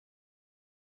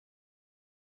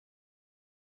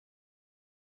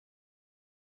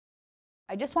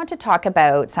I just want to talk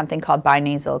about something called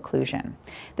Bi-Nasal Occlusion.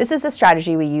 This is a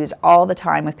strategy we use all the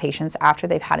time with patients after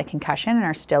they've had a concussion and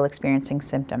are still experiencing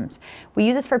symptoms. We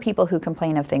use this for people who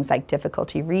complain of things like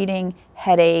difficulty reading,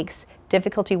 headaches,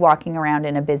 difficulty walking around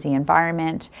in a busy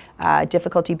environment,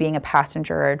 difficulty being a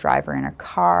passenger or a driver in a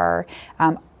car,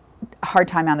 hard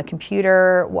time on the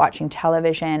computer, watching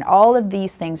television. All of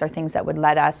these things are things that would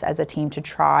lead us as a team to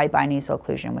try Bi-Nasal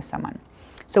Occlusion with someone.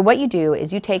 So what you do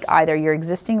is you take either your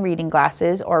existing reading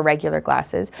glasses or regular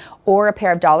glasses or a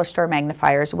pair of dollar store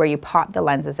magnifiers where you pop the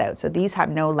lenses out. So these have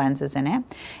no lenses in it.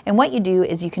 And what you do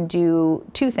is you can do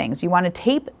two things. You want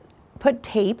to put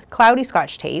tape, cloudy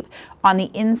Scotch tape, on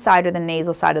the inside or the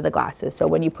nasal side of the glasses. So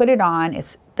when you put it on,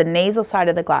 it's the nasal side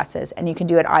of the glasses, and you can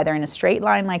do it either in a straight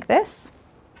line like this,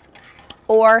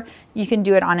 or you can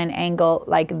do it on an angle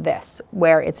like this,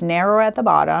 where it's narrower at the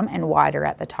bottom and wider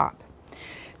at the top.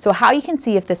 So how you can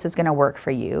see if this is going to work for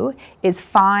you is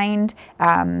read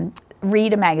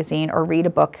a magazine or read a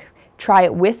book, try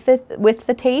it with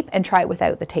the tape and try it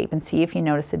without the tape and see if you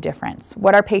notice a difference.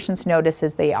 What our patients notice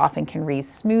is they often can read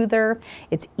smoother,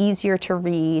 it's easier to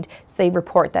read, so they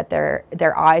report that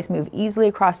their eyes move easily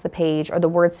across the page, or the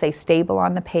words stay stable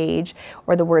on the page,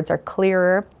 or the words are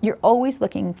clearer. You're always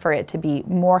looking for it to be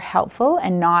more helpful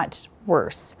and not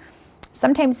worse.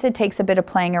 Sometimes it takes a bit of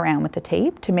playing around with the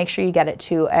tape to make sure you get it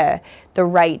to the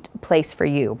right place for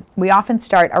you. We often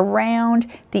start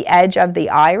around the edge of the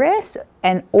iris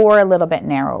or a little bit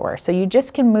narrower. So you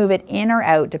just can move it in or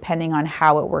out depending on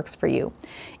how it works for you.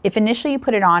 If initially you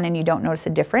put it on and you don't notice a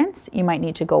difference, you might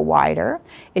need to go wider.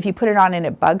 If you put it on and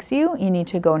it bugs you, you need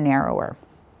to go narrower.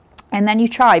 And then you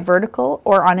try vertical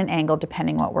or on an angle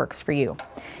depending what works for you.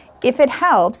 If it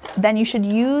helps, then you should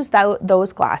use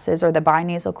those glasses or the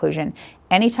Bi-Nasal Occlusion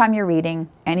anytime you're reading,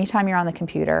 anytime you're on the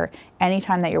computer,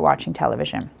 anytime that you're watching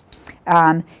television.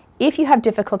 If you have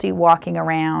difficulty walking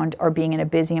around or being in a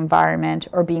busy environment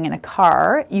or being in a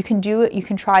car, you can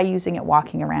try using it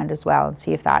walking around as well and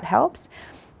see if that helps.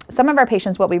 Some of our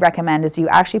patients, what we recommend is you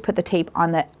actually put the tape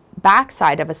on the back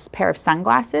side of a pair of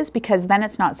sunglasses, because then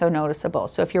it's not so noticeable.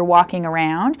 So if you're walking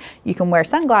around, you can wear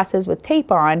sunglasses with tape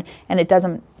on and it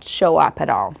doesn't show up at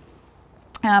all.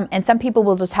 And some people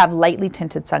will just have lightly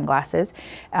tinted sunglasses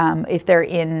if they're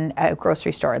in a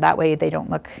grocery store. That way they don't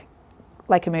look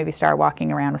like a movie star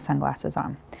walking around with sunglasses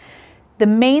on. The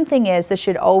main thing is this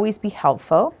should always be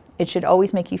helpful. It should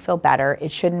always make you feel better.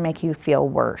 It shouldn't make you feel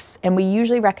worse. And we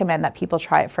usually recommend that people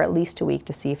try it for at least a week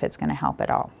to see if it's going to help at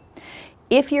all.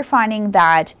 If you're finding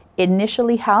that it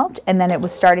initially helped and then it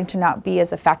was starting to not be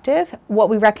as effective, what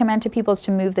we recommend to people is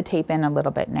to move the tape in a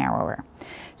little bit narrower.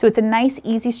 So it's a nice,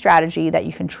 easy strategy that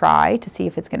you can try to see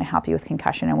if it's going to help you with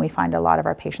concussion, and we find a lot of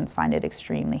our patients find it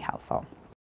extremely helpful.